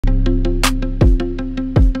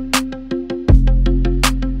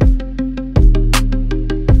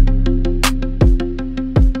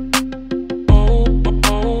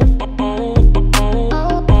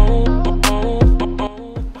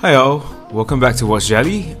welcome back to What's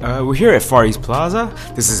Jelly. We're here at Far East Plaza.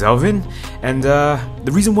 This is Elvin, and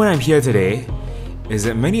the reason why I'm here today is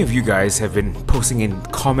that many of you guys have been posting in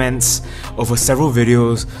comments over several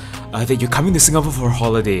videos that you're coming to Singapore for a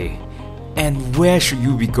holiday, and where should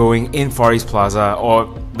you be going in Far East Plaza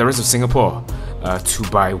or the rest of Singapore to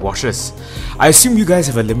buy watches. I assume you guys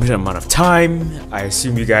have a limited amount of time. I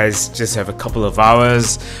assume you guys just have a couple of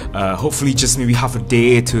hours, hopefully just maybe half a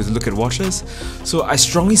day to look at watches. So I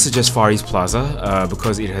strongly suggest Far East Plaza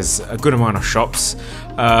because it has a good amount of shops,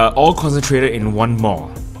 all concentrated in one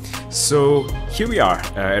mall. So here we are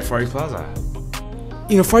at Far East Plaza.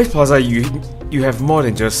 You know, Far East Plaza, you have more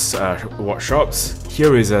than just watch shops.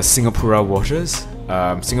 Here is Singapura Watches.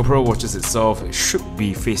 Singapura Watches itself should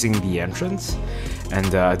be facing the entrance, and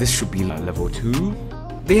this should be level 2.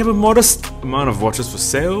 They have a modest amount of watches for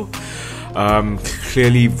sale,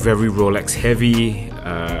 clearly very Rolex heavy.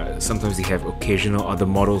 Sometimes they have occasional other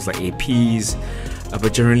models like APs,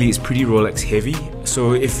 but generally it's pretty Rolex heavy.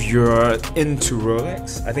 So if you're into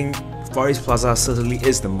Rolex, I think Far East Plaza certainly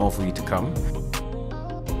is the mall for you to come.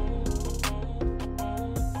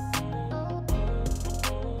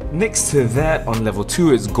 Next to that, on level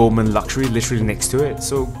 2, is Goldman Luxury, literally next to it.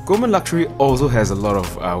 So Goldman Luxury also has a lot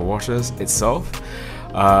of watches itself.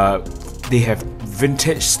 They have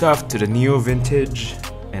vintage stuff to the neo-vintage,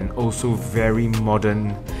 and also very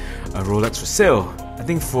modern Rolex for sale. I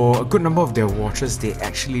think for a good number of their watches, they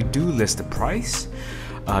actually do list the price,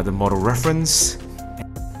 the model reference,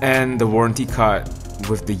 and the warranty card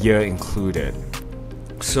with the year included.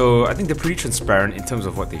 So I think they're pretty transparent in terms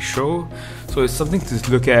of what they show. So it's something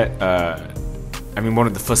to look at. I mean, one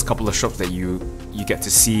of the first couple of shops that you get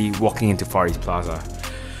to see walking into Far East Plaza.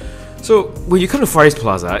 So when you come to Far East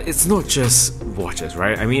Plaza, it's not just watches,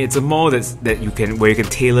 right? I mean, it's a mall where you can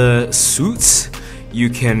tailor suits,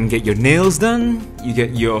 you can get your nails done, you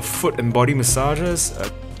get your foot and body massages,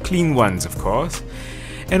 clean ones, of course.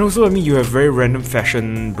 And also, I mean, you have very random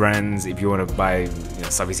fashion brands if you want to buy,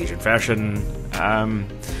 Southeast Asian fashion,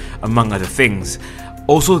 among other things.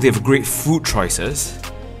 Also, they have great food choices,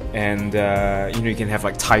 and you can have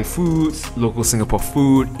like Thai foods, local Singapore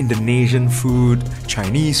food, Indonesian food,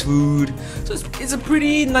 Chinese food. So it's a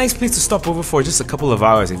pretty nice place to stop over for just a couple of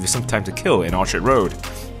hours if you have some time to kill in Orchard Road.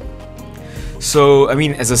 So, I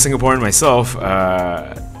mean, as a Singaporean myself,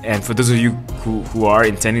 and for those of you who are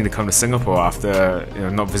intending to come to Singapore after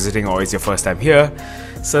not visiting or it's your first time here,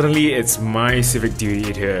 certainly it's my civic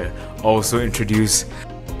duty to also introduce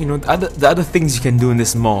the other things you can do in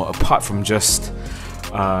this mall apart from just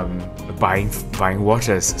buying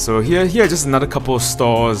watches. So here are just another couple of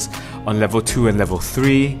stores on level 2 and level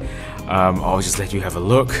 3. I'll just let you have a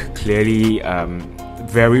look. Clearly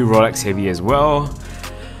very Rolex heavy as well.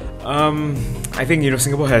 I think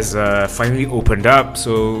Singapore has finally opened up,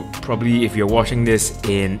 so probably if you're watching this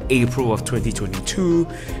in April of 2022,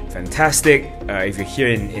 fantastic. If you're here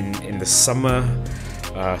in the summer,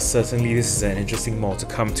 certainly this is an interesting mall to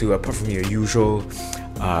come to, apart from your usual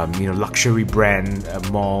luxury brand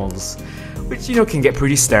malls, which can get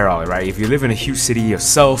pretty sterile, right? If you live in a huge city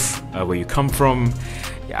yourself, where you come from,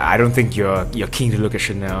 I don't think you're keen to look at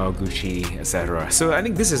Chanel, Gucci, etc. So I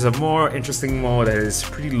think this is a more interesting mall that is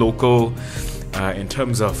pretty local in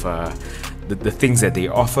terms of the things that they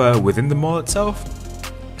offer within the mall itself.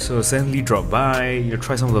 So certainly drop by,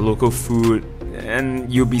 try some of the local food,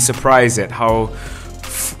 and you'll be surprised at how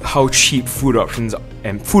cheap food options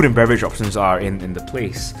and food and beverage options are in the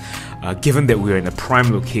place. Given that we're in a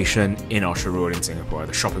prime location in Orchard Road in Singapore,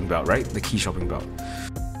 the shopping belt, right? The key shopping belt.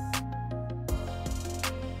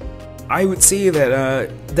 I would say that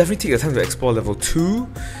definitely take the time to explore level 2.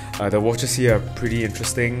 The watches here are pretty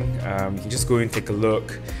interesting. You can just go and take a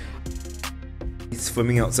look. It's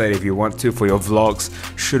filming outside if you want to for your vlogs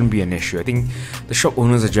shouldn't be an issue. I think the shop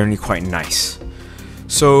owners are generally quite nice.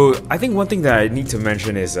 So I think one thing that I need to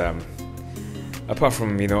mention is apart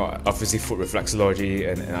from obviously foot reflexology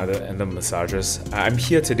and other massages, I'm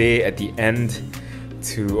here today at the end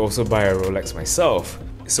to also buy a Rolex myself.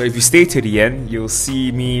 So if you stay to the end, you'll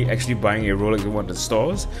see me actually buying a Rolex in one of the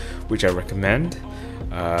stores, which I recommend.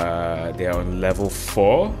 They are on level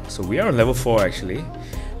 4, so we are on level 4 actually.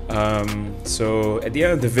 So at the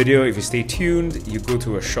end of the video, if you stay tuned, you go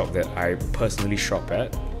to a shop that I personally shop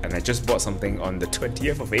at, and I just bought something on the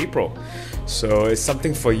 20th of April. So it's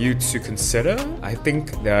something for you to consider. I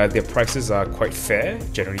think their prices are quite fair,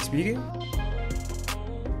 generally speaking.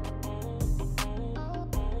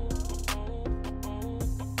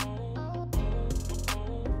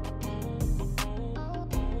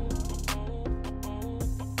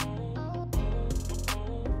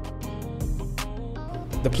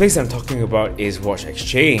 The place I'm talking about is Watch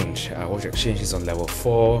Exchange. Watch Exchange is on level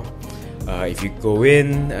 4. If you go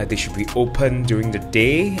in, they should be open during the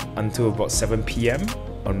day until about 7 PM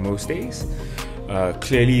on most days.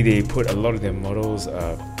 Clearly they put a lot of their models,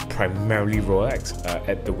 primarily Rolex,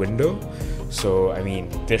 at the window. So I mean,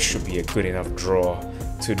 this should be a good enough draw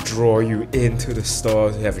to draw you into the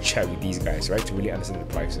store to have a chat with these guys, right? To really understand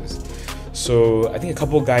the prices. So I think a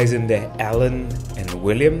couple of guys in there, Alan and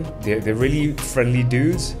William, they're really friendly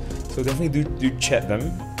dudes. So definitely do chat them,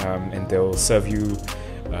 and they'll serve you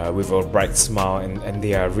with a bright smile, and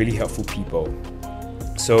they are really helpful people.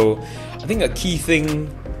 So I think a key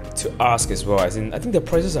thing to ask as well, as in I think the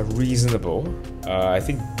prices are reasonable. I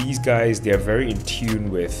think these guys, they are very in tune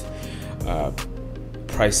with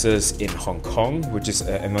prices in Hong Kong, which is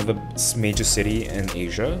another major city in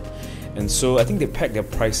Asia, and so I think they pack their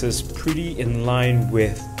prices pretty in line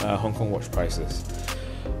with Hong Kong watch prices.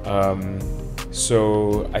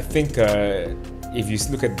 So I think if you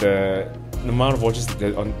look at the amount of watches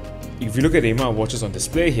if you look at the amount of watches on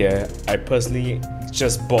display here, I personally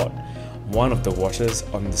just bought one of the watches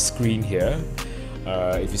on the screen here.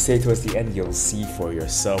 If you stay towards the end, you'll see for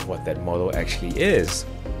yourself what that model actually is.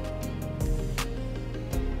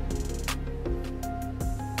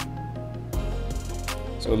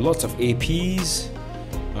 So lots of APs,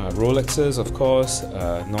 Rolexes of course,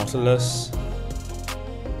 Nautilus.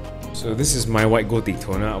 So this is my white gold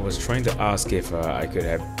Daytona. I was trying to ask if I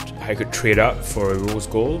could trade up for a rose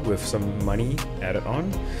gold with some money added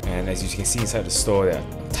on. And as you can see inside the store, there are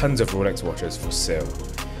tons of Rolex watches for sale,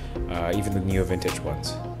 even the newer vintage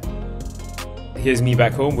ones. Here's me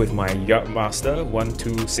back home with my Yachtmaster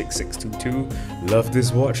 126622. Love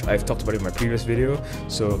this watch. I've talked about it in my previous video,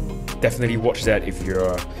 so definitely watch that if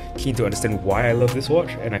you're keen to understand why I love this watch.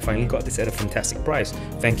 And I finally got this at a fantastic price.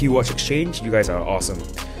 Thank you, Watch Exchange. You guys are awesome.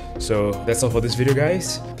 So that's all for this video,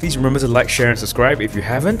 guys. Please remember to like, share and subscribe if you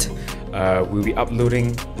haven't. We'll be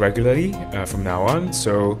uploading regularly from now on.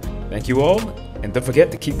 So thank you all, and don't forget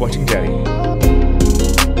to keep watching Jelly.